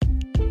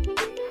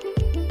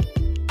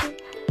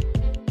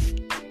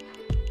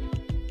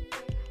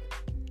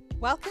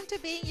Welcome to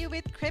Being You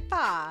with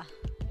Kripa.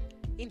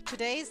 In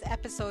today's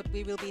episode,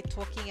 we will be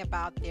talking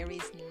about there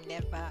is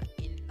never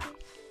enough.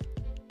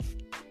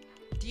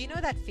 Do you know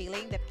that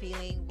feeling? That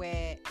feeling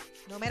where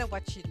no matter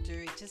what you do,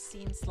 it just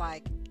seems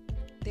like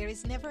there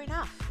is never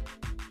enough.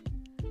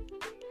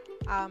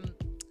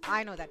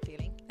 I know that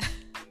feeling.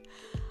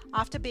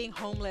 After being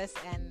homeless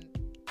and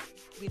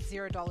with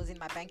 $0 in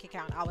my bank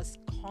account, I was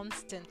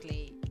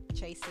constantly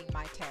chasing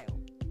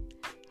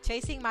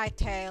my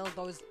tail,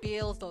 those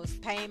bills, those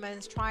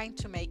payments, trying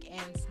to make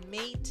ends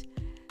meet,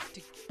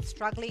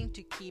 struggling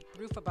to keep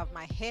roof above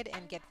my head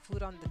and get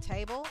food on the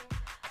table.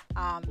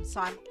 So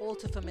I'm all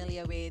too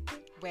familiar with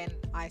when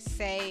I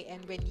say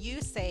and when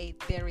you say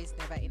there is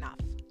never enough.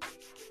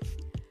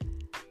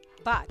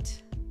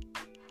 But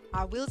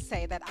I will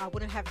say that I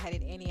wouldn't have had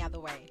it any other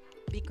way.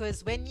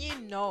 Because when you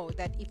know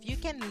that if you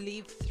can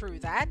live through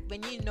that,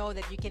 when you know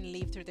that you can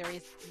live through there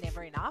is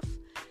never enough,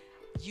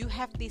 you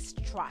have this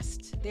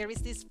trust. There is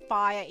this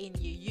fire in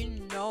you. You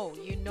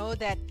know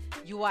that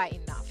you are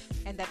enough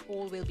and that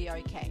all will be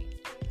okay.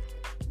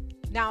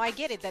 Now I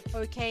get it that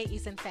okay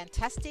isn't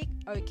fantastic,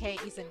 okay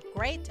isn't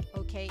great,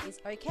 okay is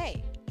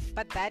okay.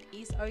 But that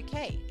is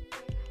okay.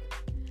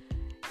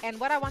 And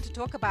what I want to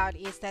talk about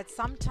is that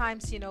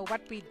sometimes,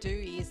 what we do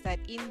is that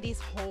in this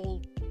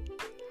whole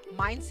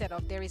mindset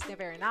of there is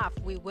never enough,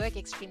 we work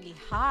extremely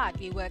hard.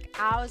 We work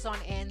hours on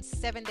end,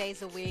 7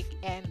 days a week,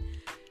 and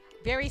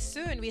very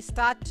soon we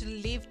start to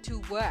live to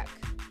work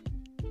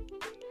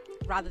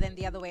rather than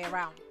the other way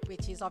around,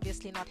 which is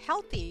obviously not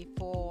healthy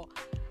for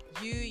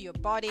you, your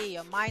body,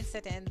 your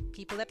mindset, and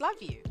people that love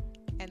you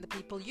and the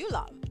people you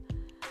love.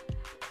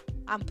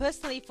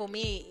 Personally, for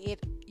me,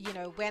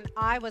 when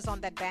I was on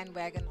that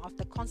bandwagon of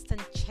the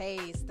constant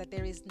chase that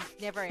there is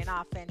never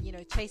enough and,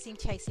 chasing,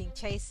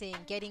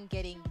 getting,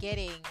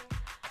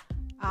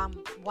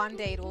 one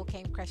day it all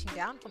came crashing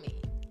down for me.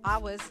 I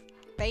was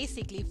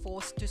basically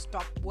forced to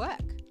stop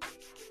work.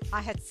 I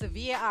had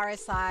severe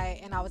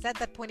RSI and I was at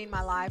that point in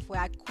my life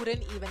where I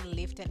couldn't even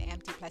lift an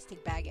empty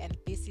plastic bag, and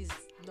this is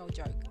no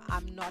joke.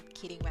 I'm not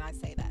kidding when I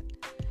say that.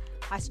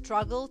 I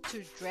struggled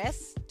to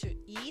dress, to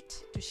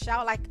eat, to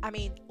shower,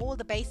 all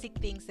the basic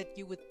things that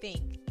you would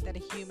think that a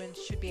human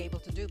should be able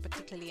to do,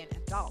 particularly an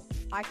adult.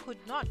 I could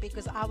not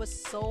because I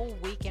was so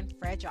weak and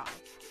fragile.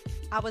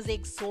 I was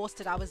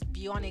exhausted. I was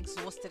beyond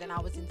exhausted and I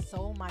was in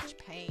so much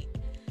pain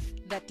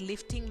that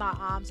lifting my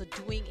arms or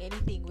doing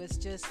anything was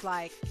just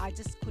like, I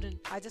just couldn't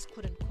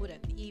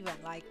even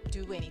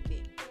do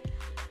anything.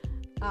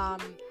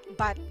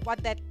 But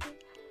what that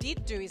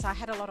did do is I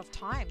had a lot of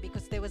time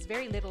because there was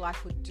very little I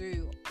could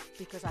do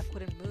because I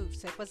couldn't move.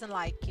 So it wasn't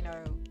like,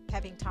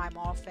 having time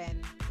off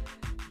and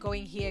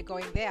going here,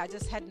 going there. I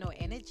just had no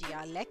energy.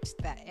 I lacked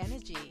that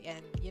energy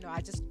and,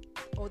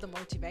 all the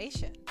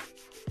motivation.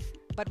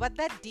 But what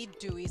that did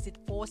do is it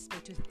forced me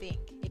to think.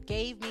 It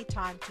gave me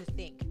time to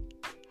think.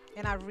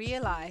 And I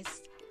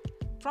realized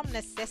from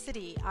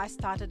necessity, I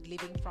started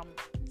living from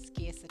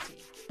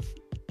scarcity.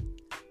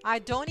 I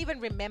don't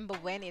even remember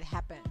when it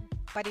happened,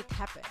 but it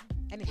happened.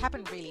 And it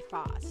happened really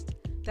fast.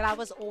 That I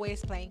was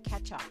always playing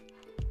catch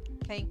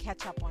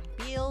up on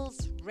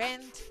bills,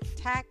 rent,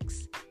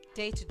 tax,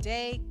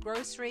 day-to-day,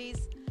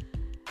 groceries.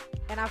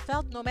 And I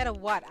felt no matter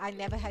what, I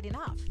never had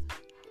enough.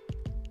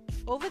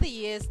 Over the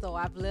years, though,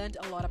 I've learned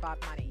a lot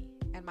about money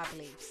and my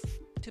beliefs.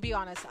 To be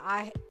honest,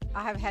 I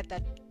have had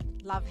that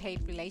love-hate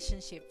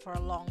relationship for a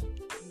long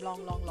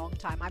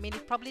time.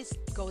 It probably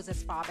goes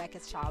as far back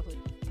as childhood,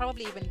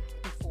 probably even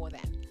before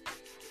then.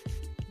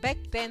 Back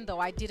then, though,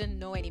 I didn't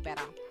know any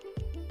better.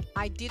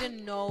 I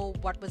didn't know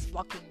what was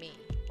blocking me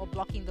or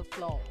blocking the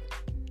flow.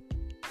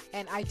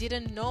 And I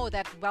didn't know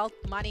that wealth,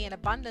 money, and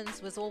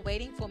abundance was all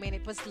waiting for me, and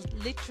it was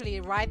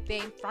literally right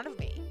there in front of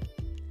me.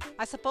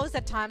 I suppose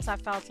at times I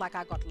felt like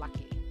I got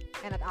lucky,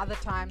 and at other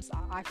times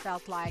I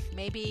felt like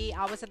maybe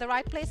I was at the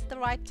right place at the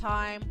right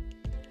time.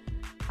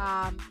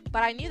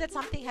 But I knew that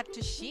something had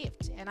to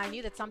shift, and I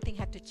knew that something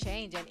had to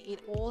change, and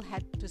it all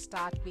had to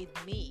start with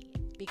me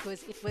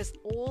because it was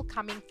all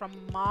coming from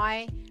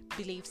my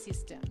belief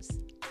systems,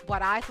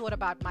 what I thought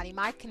about money,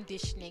 my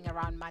conditioning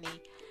around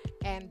money,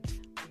 and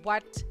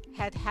what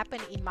had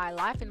happened in my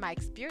life, in my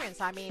experience.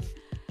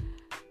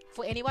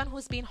 For anyone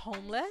who's been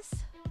homeless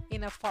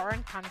in a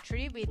foreign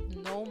country with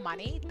no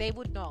money, they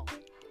would know.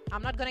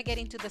 I'm not going to get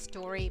into the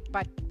story,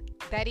 but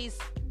that is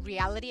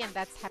reality, and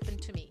that's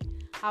happened to me.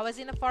 I was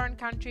in a foreign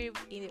country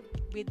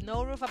with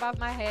no roof above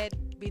my head,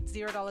 with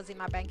 $0 in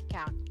my bank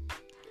account.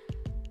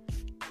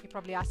 You're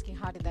probably asking,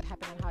 how did that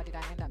happen and how did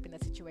I end up in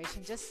that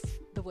situation? Just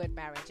the word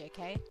marriage,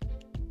 okay?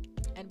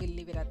 And we'll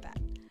leave it at that.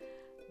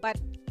 But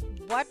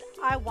what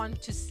I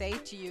want to say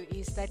to you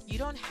is that you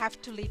don't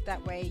have to live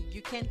that way.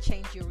 You can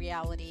change your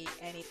reality,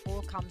 and it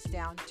all comes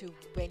down to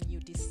when you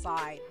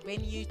decide,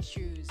 when you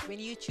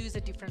choose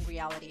a different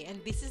reality. And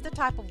this is the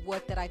type of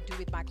work that I do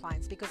with my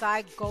clients because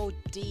I go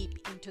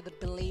deep into the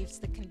beliefs,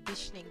 the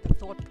conditioning, the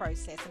thought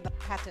process, and the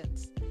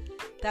patterns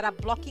that are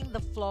blocking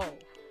the flow.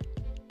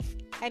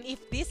 And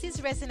if this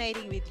is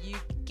resonating with you,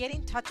 get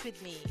in touch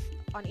with me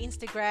on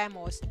Instagram,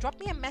 or drop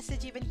me a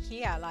message even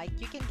here. Like,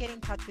 you can get in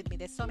touch with me.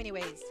 There's so many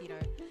ways,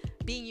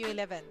 being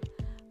you11,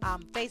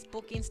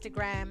 Facebook,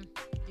 Instagram.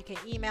 You can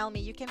email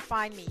me, you can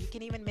find me, you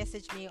can even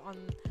message me on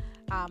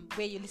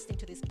where you're listening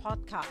to this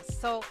podcast.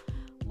 So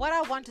what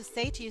I want to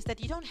say to you is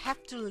that you don't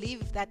have to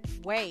live that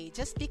way.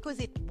 Just because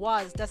it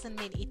was doesn't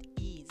mean it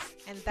is.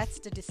 And that's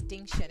the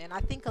distinction. And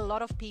I think a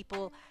lot of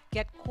people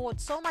get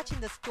caught so much in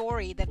the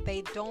story that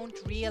they don't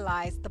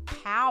realize the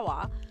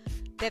power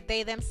that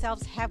they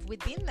themselves have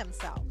within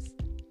themselves.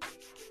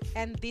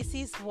 And this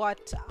is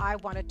what I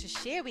wanted to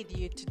share with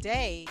you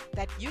today,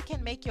 that you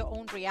can make your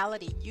own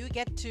reality. You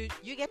get to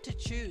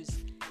choose.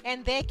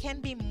 And there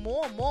can be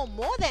more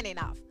than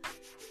enough,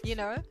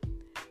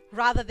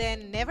 rather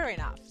than never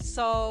enough.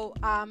 So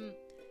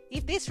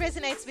if this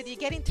resonates with you,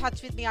 get in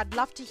touch with me. I'd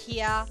love to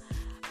hear.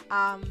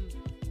 And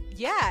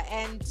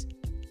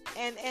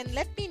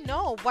let me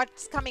know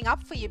what's coming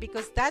up for you,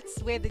 because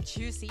that's where the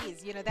juice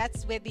is,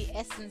 that's where the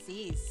essence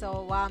is.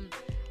 So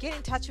get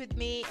in touch with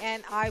me,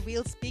 and I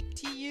will speak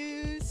to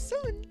you soon.